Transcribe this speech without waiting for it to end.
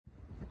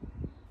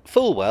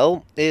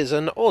Fulwell is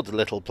an odd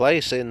little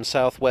place in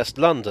southwest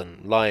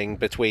London, lying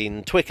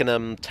between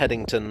Twickenham,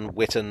 Teddington,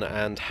 Witton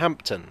and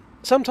Hampton.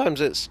 Sometimes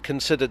it's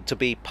considered to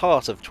be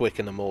part of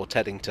Twickenham or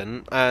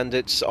Teddington, and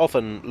it's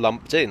often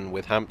lumped in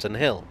with Hampton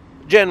Hill.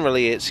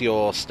 Generally it's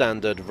your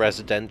standard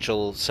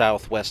residential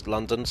southwest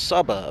London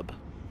suburb.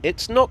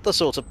 It's not the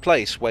sort of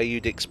place where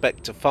you'd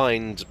expect to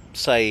find,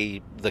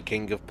 say, the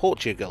King of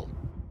Portugal.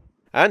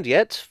 And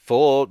yet,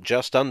 for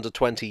just under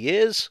 20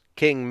 years,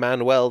 King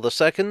Manoel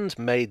II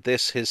made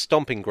this his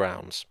stomping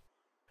grounds.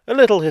 A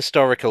little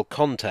historical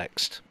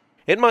context.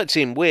 It might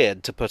seem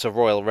weird to put a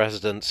royal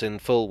residence in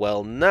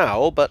Fulwell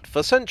now, but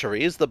for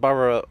centuries the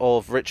borough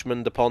of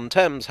Richmond upon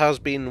Thames has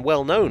been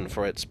well known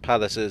for its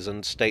palaces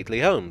and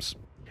stately homes.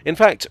 In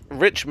fact,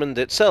 Richmond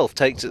itself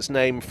takes its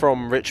name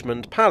from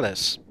Richmond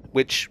Palace,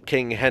 which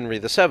King Henry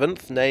VII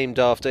named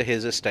after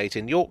his estate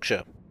in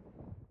Yorkshire.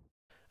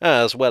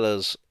 As well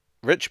as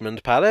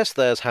Richmond Palace,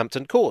 there's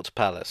Hampton Court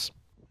Palace.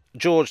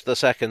 George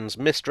II's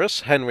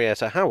mistress,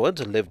 Henrietta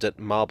Howard, lived at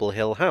Marble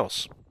Hill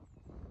House.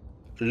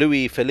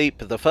 Louis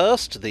Philippe I,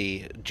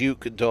 the Duc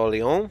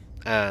d'Orléans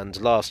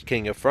and last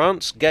King of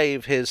France,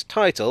 gave his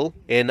title,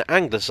 in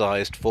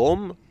anglicised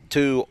form,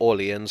 to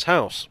Orleans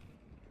House.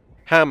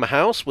 Ham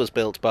House was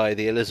built by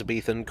the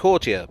Elizabethan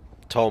courtier,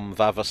 Tom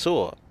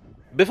Vavasour.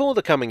 Before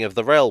the coming of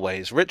the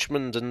railways,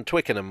 Richmond and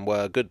Twickenham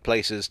were good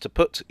places to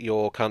put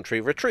your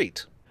country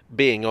retreat,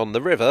 being on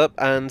the river,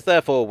 and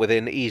therefore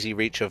within easy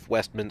reach of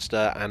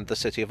Westminster and the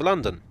City of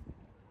London.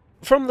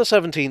 From the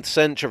 17th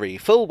century,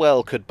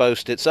 Fulwell could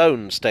boast its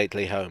own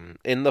stately home,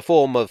 in the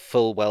form of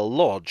Fulwell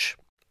Lodge.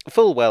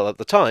 Fulwell at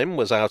the time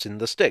was out in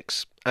the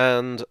sticks,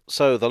 and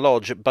so the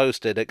lodge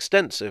boasted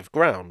extensive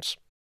grounds.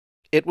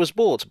 It was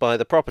bought by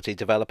the property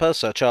developer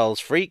Sir Charles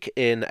Freake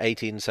in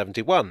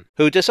 1871,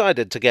 who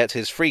decided to get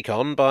his freak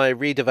on by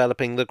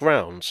redeveloping the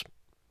grounds.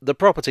 The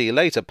property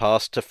later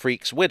passed to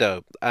Freake's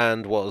widow,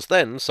 and was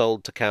then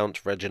sold to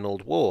Count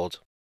Reginald Ward.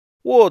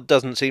 Ward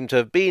doesn't seem to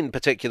have been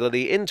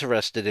particularly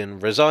interested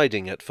in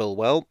residing at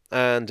Fulwell,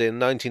 and in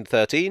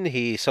 1913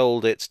 he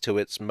sold it to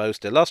its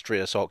most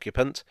illustrious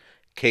occupant,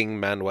 King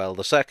Manoel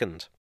II.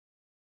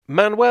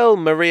 Manuel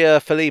Maria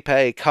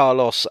Felipe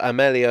Carlos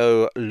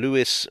Amelio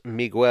Luis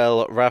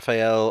Miguel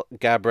Rafael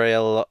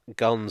Gabriel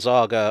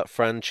Gonzaga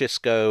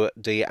Francisco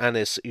de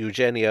Anis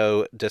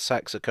Eugenio de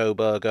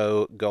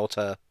Saxe-Coburgo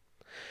Gotha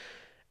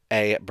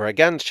a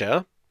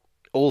Bragantia,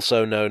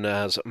 also known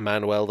as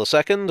Manuel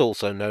II,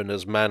 also known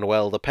as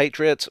Manuel the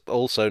Patriot,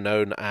 also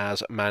known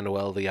as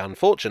Manuel the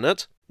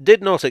Unfortunate,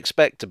 did not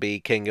expect to be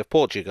King of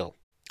Portugal.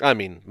 I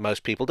mean,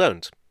 most people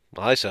don't.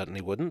 I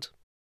certainly wouldn't.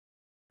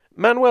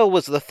 Manuel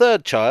was the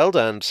third child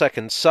and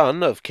second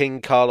son of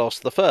King Carlos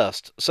I,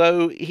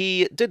 so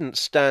he didn't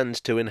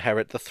stand to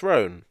inherit the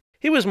throne.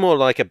 He was more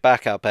like a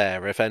backup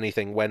heir if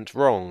anything went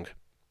wrong.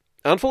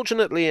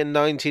 Unfortunately, in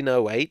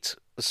 1908,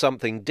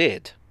 something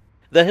did.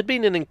 There had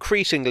been an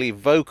increasingly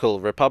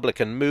vocal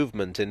republican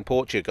movement in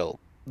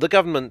Portugal. The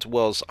government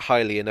was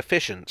highly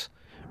inefficient,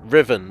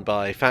 riven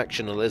by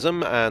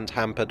factionalism and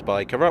hampered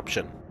by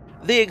corruption.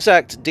 The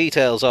exact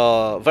details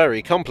are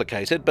very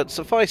complicated, but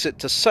suffice it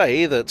to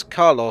say that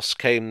Carlos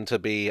came to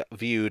be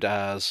viewed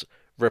as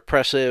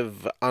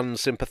repressive,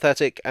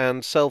 unsympathetic,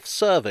 and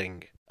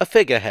self-serving, a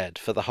figurehead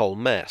for the whole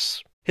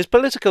mess. His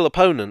political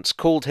opponents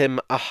called him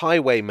a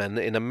highwayman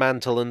in a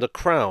mantle and a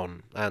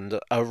crown, and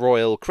a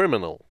royal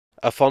criminal.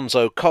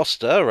 Afonso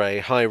Costa, a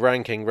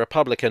high-ranking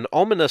Republican,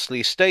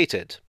 ominously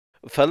stated,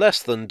 "For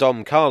less than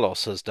Dom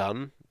Carlos has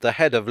done, the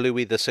head of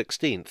Louis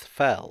XVI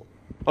fell."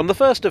 On the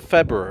 1st of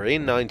February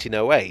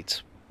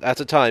 1908, at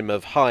a time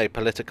of high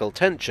political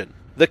tension,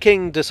 the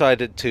king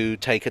decided to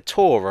take a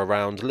tour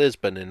around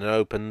Lisbon in an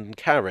open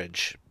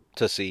carriage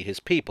to see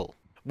his people.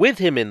 With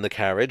him in the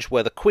carriage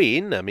were the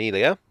Queen,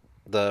 Amelia,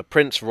 the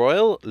Prince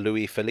Royal,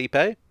 Louis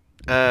Philippe,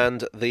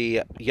 and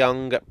the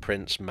young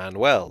Prince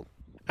Manuel.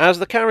 As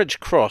the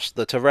carriage crossed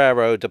the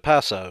Terreiro de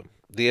Passo,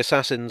 the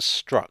assassins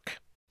struck.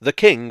 The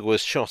king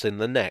was shot in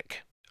the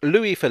neck.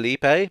 Louis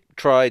Philippe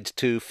tried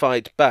to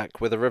fight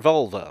back with a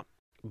revolver,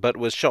 but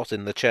was shot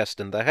in the chest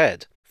and the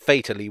head,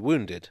 fatally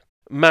wounded.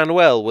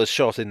 Manuel was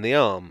shot in the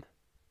arm.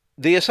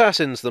 The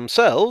assassins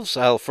themselves,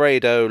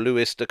 Alfredo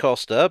Luis da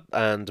Costa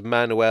and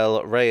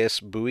Manuel Reyes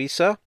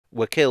Buissa,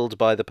 were killed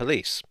by the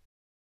police.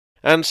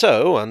 And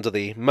so, under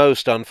the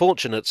most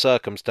unfortunate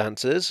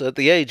circumstances, at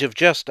the age of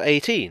just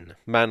 18,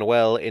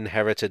 Manuel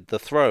inherited the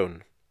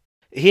throne.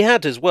 He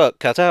had his work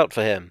cut out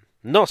for him.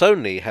 Not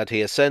only had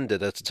he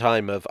ascended at a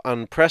time of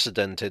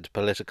unprecedented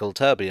political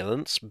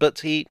turbulence, but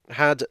he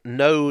had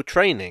no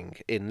training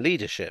in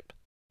leadership.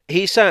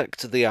 He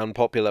sacked the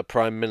unpopular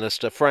Prime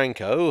Minister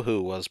Franco,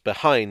 who was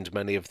behind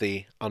many of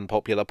the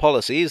unpopular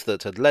policies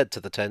that had led to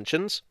the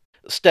tensions,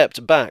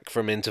 stepped back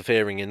from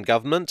interfering in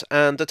government,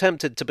 and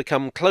attempted to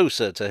become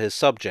closer to his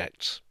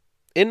subjects.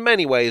 In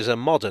many ways a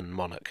modern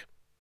monarch.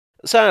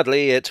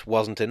 Sadly, it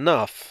wasn't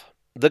enough.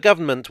 The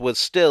government was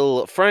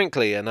still,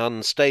 frankly, an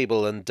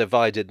unstable and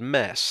divided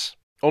mess.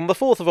 On the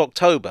 4th of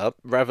October,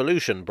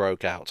 revolution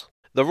broke out.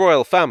 The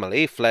royal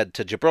family fled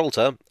to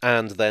Gibraltar,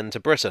 and then to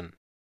Britain.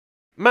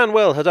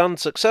 Manuel had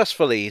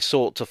unsuccessfully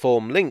sought to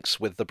form links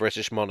with the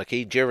British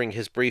monarchy during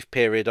his brief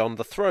period on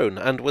the throne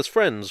and was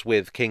friends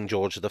with King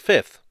George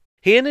V.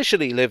 He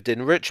initially lived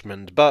in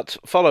Richmond, but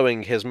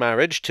following his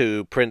marriage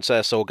to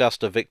Princess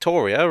Augusta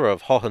Victoria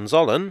of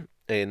Hohenzollern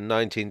in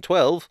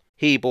 1912,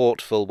 he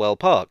bought Fulwell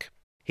Park.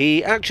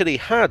 He actually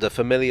had a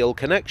familial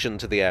connection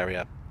to the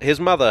area. His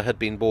mother had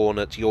been born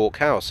at York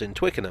House in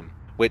Twickenham,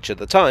 which at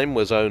the time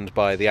was owned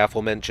by the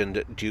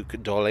aforementioned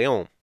Duke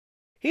d'Orléans.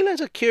 He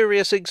led a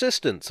curious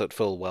existence at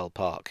Fulwell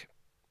Park.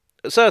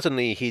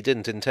 Certainly he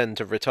didn't intend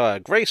to retire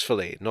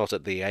gracefully, not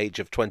at the age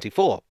of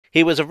 24.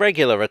 He was a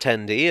regular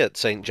attendee at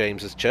St.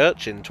 James's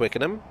Church in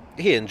Twickenham.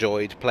 He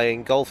enjoyed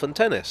playing golf and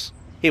tennis.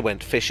 He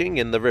went fishing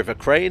in the River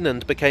Crane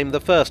and became the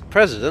first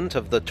president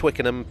of the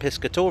Twickenham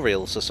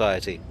Piscatorial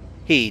Society.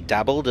 He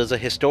dabbled as a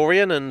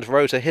historian and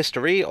wrote a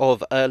history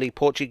of early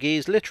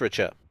Portuguese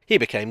literature. He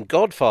became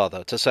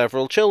godfather to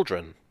several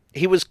children.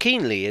 He was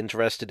keenly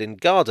interested in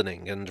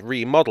gardening and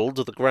remodelled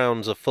the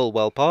grounds of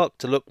Fulwell Park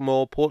to look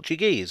more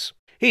Portuguese.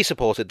 He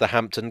supported the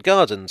Hampton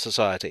Garden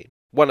Society.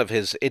 One of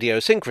his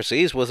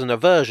idiosyncrasies was an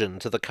aversion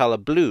to the colour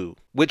blue,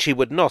 which he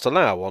would not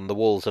allow on the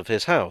walls of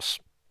his house.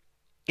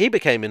 He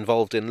became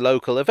involved in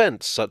local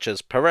events such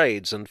as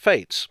parades and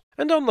fetes,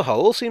 and on the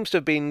whole seems to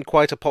have been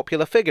quite a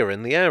popular figure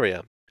in the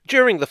area.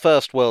 During the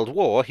First World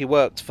War he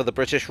worked for the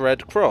British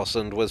Red Cross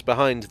and was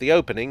behind the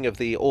opening of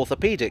the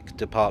orthopaedic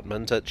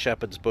department at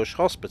Shepherd's Bush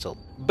Hospital.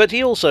 But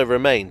he also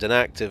remained an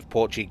active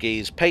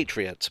Portuguese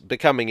patriot,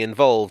 becoming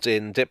involved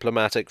in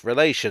diplomatic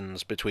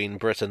relations between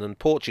Britain and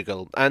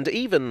Portugal, and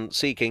even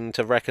seeking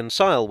to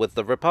reconcile with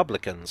the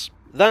Republicans.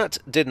 That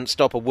didn't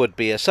stop a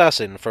would-be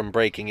assassin from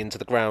breaking into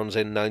the grounds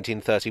in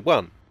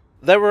 1931.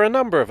 There were a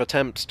number of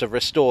attempts to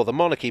restore the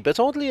monarchy, but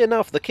oddly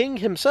enough the king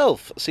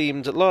himself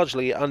seemed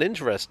largely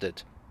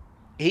uninterested.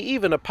 He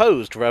even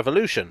opposed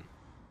revolution.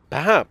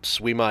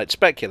 Perhaps, we might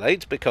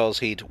speculate, because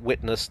he'd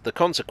witnessed the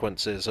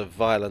consequences of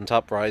violent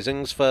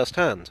uprisings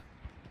firsthand.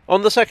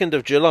 On the 2nd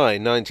of July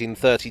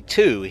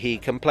 1932 he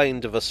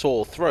complained of a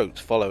sore throat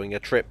following a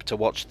trip to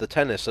watch the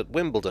tennis at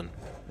Wimbledon.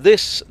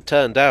 This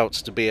turned out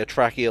to be a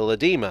tracheal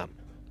edema,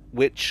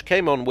 which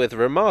came on with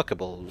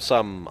remarkable,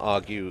 some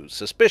argue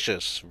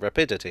suspicious,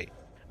 rapidity.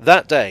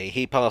 That day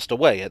he passed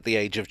away at the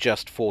age of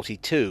just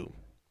 42.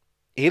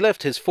 He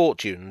left his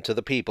fortune to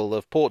the people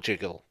of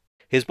Portugal.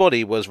 His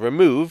body was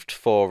removed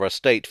for a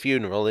state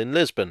funeral in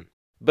Lisbon,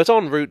 but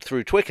en route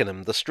through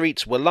Twickenham the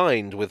streets were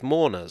lined with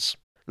mourners,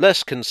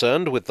 less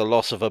concerned with the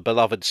loss of a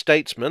beloved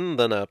statesman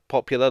than a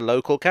popular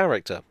local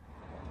character.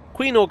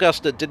 Queen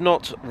Augusta did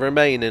not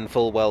remain in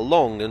Fulwell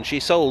long, and she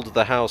sold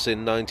the house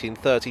in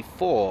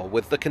 1934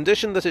 with the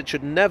condition that it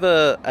should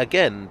never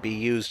again be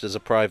used as a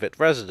private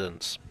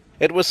residence.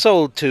 It was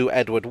sold to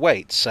Edward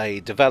Waits, a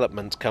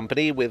development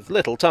company with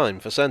little time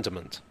for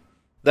sentiment.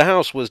 The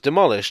house was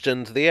demolished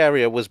and the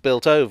area was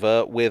built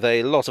over with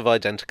a lot of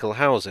identical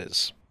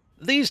houses.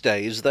 These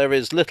days there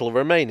is little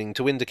remaining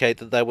to indicate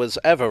that there was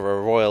ever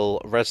a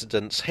royal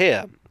residence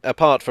here,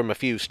 apart from a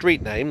few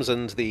street names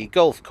and the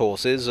golf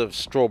courses of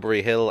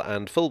Strawberry Hill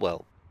and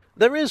Fulwell.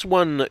 There is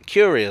one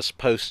curious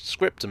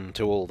postscriptum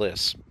to all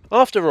this.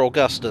 After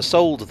Augusta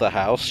sold the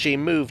house, she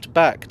moved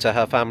back to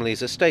her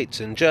family's estates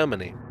in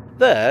Germany.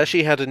 There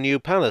she had a new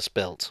palace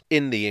built,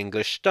 in the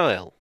English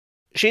style.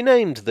 She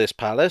named this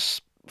palace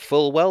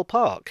Fulwell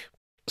Park.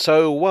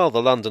 So while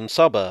the London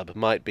suburb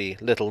might be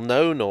little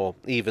known or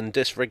even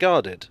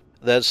disregarded,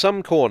 there's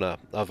some corner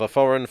of a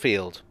foreign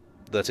field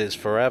that is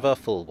forever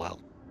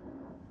Fulwell.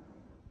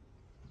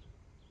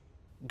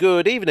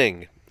 Good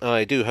evening.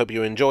 I do hope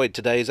you enjoyed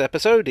today's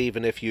episode,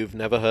 even if you've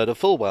never heard of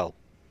Fulwell.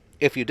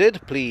 If you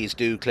did, please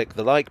do click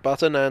the like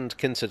button and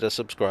consider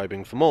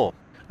subscribing for more.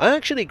 I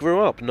actually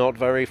grew up not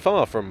very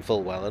far from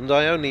Fulwell, and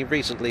I only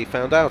recently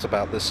found out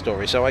about this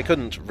story, so I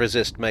couldn't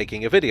resist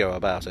making a video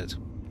about it.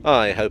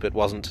 I hope it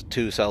wasn't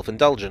too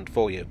self-indulgent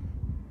for you.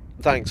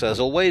 Thanks as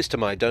always to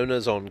my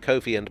donors on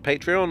Ko-fi and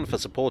Patreon for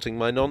supporting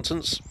my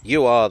nonsense.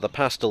 You are the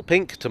pastel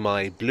pink to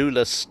my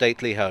blueless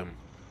stately home.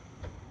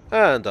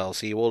 And I'll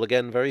see you all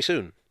again very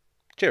soon.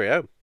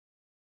 Cheerio.